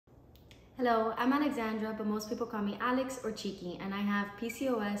Hello, I'm Alexandra, but most people call me Alex or Chiqui, and I have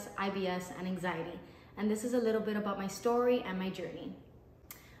PCOS, IBS, and anxiety. And this is a little bit about my story and my journey.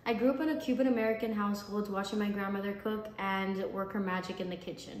 I grew up in a Cuban-American household watching my grandmother cook and work her magic in the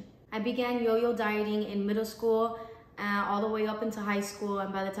kitchen. I began yo-yo dieting in middle school, all the way up into high school,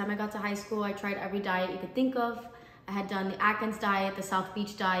 and by the time I got to high school, I tried every diet you could think of. I had done the Atkins diet, the South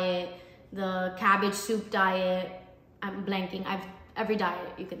Beach diet, the cabbage soup diet. I'm blanking, every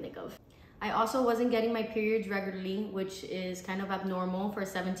diet you can think of. I also wasn't getting my periods regularly, which is kind of abnormal for a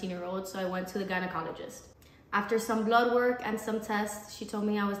 17-year-old, so I went to the gynecologist. After some blood work and some tests, she told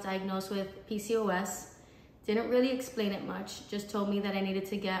me I was diagnosed with PCOS. Didn't really explain it much, just told me that I needed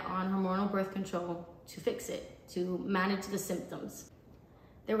to get on hormonal birth control to fix it, to manage the symptoms.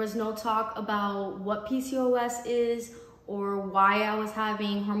 There was no talk about what PCOS is or why I was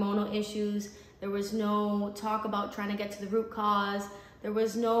having hormonal issues. There was no talk about trying to get to the root cause. There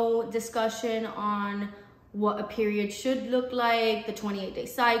was no discussion on what a period should look like, the 28-day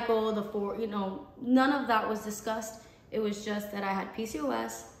cycle, none of that was discussed. It was just that I had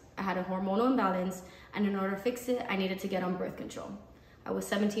PCOS, I had a hormonal imbalance, and in order to fix it, I needed to get on birth control. I was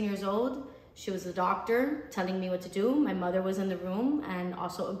 17 years old. She was a doctor telling me what to do. My mother was in the room and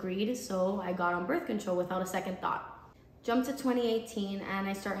also agreed, so I got on birth control without a second thought. Jumped to 2018 and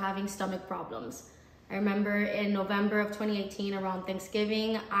I start having stomach problems. I remember in November of 2018, around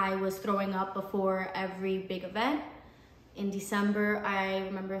Thanksgiving, I was throwing up before every big event. In December, I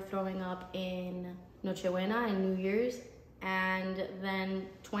remember throwing up in Nochebuena and New Year's. And then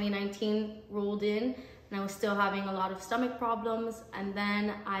 2019 rolled in and I was still having a lot of stomach problems. And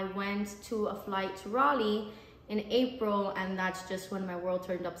then I went to a flight to Raleigh in April, and that's just when my world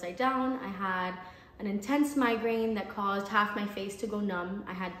turned upside down. I had an intense migraine that caused half my face to go numb.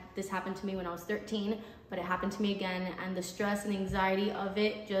 This happened to me when I was 13, but it happened to me again, and the stress and anxiety of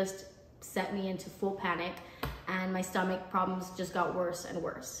it just set me into full panic, and my stomach problems just got worse and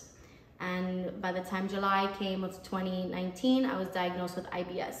worse. And by the time July came of 2019, I was diagnosed with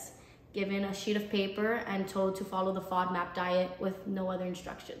IBS, given a sheet of paper and told to follow the FODMAP diet with no other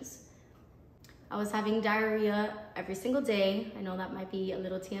instructions. I was having diarrhea every single day. I know that might be a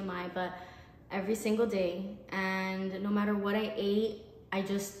little TMI, but every single day, and no matter what I ate, I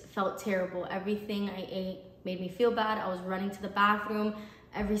just felt terrible. Everything I ate made me feel bad. I was running to the bathroom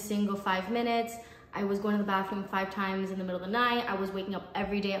every single 5 minutes. I was going to the bathroom 5 times in the middle of the night. I was waking up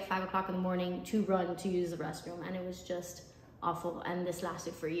every day at 5 o'clock in the morning to run to use the restroom, and it was just awful, and this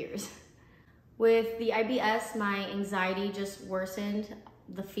lasted for years. With the IBS, my anxiety just worsened.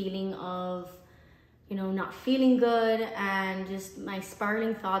 The feeling of not feeling good, and just my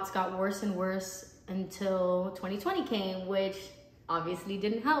spiraling thoughts got worse and worse until 2020 came, which obviously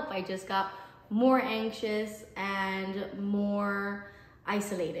didn't help. I just got more anxious and more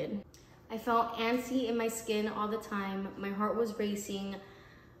isolated. I felt antsy in my skin all the time. My heart was racing.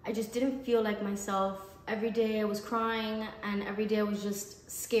 I just didn't feel like myself. Every day I was crying, and every day I was just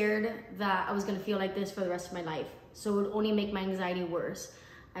scared that I was gonna feel like this for the rest of my life. So it would only make my anxiety worse.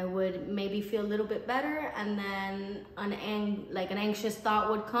 I would maybe feel a little bit better, and then an anxious thought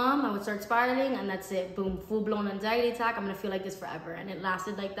would come. I would start spiraling, and that's it. Boom, full-blown anxiety attack. I'm gonna feel like this forever. And it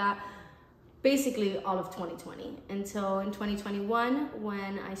lasted like that basically all of 2020 until in 2021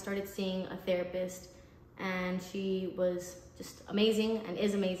 when I started seeing a therapist, and she was just amazing and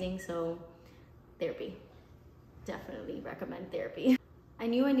is amazing. So therapy, definitely recommend therapy. I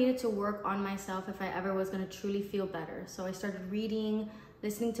knew I needed to work on myself if I ever was gonna truly feel better. So I started reading,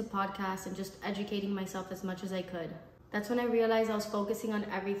 listening to podcasts, and just educating myself as much as I could. That's when I realized I was focusing on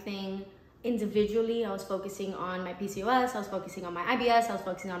everything individually. I was focusing on my PCOS, I was focusing on my IBS, I was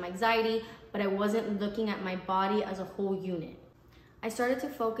focusing on my anxiety, but I wasn't looking at my body as a whole unit. I started to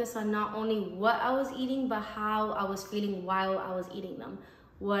focus on not only what I was eating, but how I was feeling while I was eating them.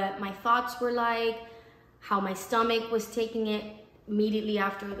 What my thoughts were like, how my stomach was taking it immediately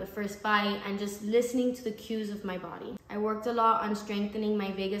after the first bite, and just listening to the cues of my body. I worked a lot on strengthening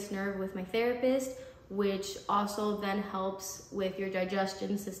my vagus nerve with my therapist, which also then helps with your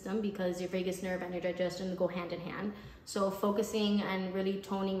digestion system, because your vagus nerve and your digestion go hand in hand. So focusing and really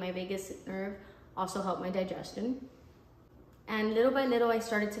toning my vagus nerve also helped my digestion. And little by little, I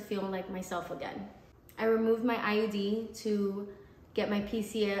started to feel like myself again. I removed my IUD to get my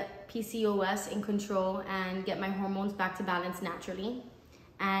PCOS in control and get my hormones back to balance naturally.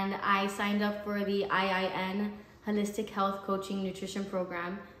 And I signed up for the IIN Holistic Health Coaching Nutrition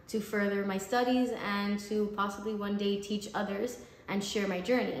Program to further my studies and to possibly one day teach others and share my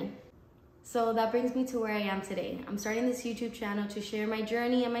journey. So that brings me to where I am today. I'm starting this YouTube channel to share my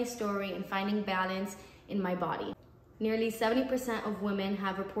journey and my story in finding balance in my body. Nearly 70% of women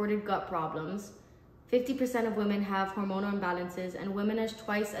have reported gut problems. 50% of women have hormonal imbalances, and women are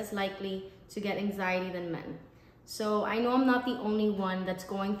twice as likely to get anxiety than men. So I know I'm not the only one that's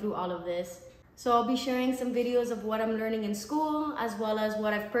going through all of this. So I'll be sharing some videos of what I'm learning in school, as well as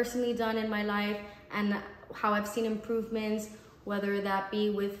what I've personally done in my life and how I've seen improvements, whether that be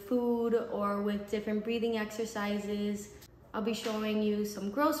with food or with different breathing exercises. I'll be showing you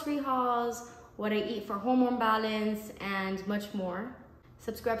some grocery hauls, what I eat for hormone balance, and much more.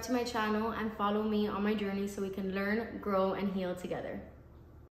 Subscribe to my channel and follow me on my journey so we can learn, grow, and heal together.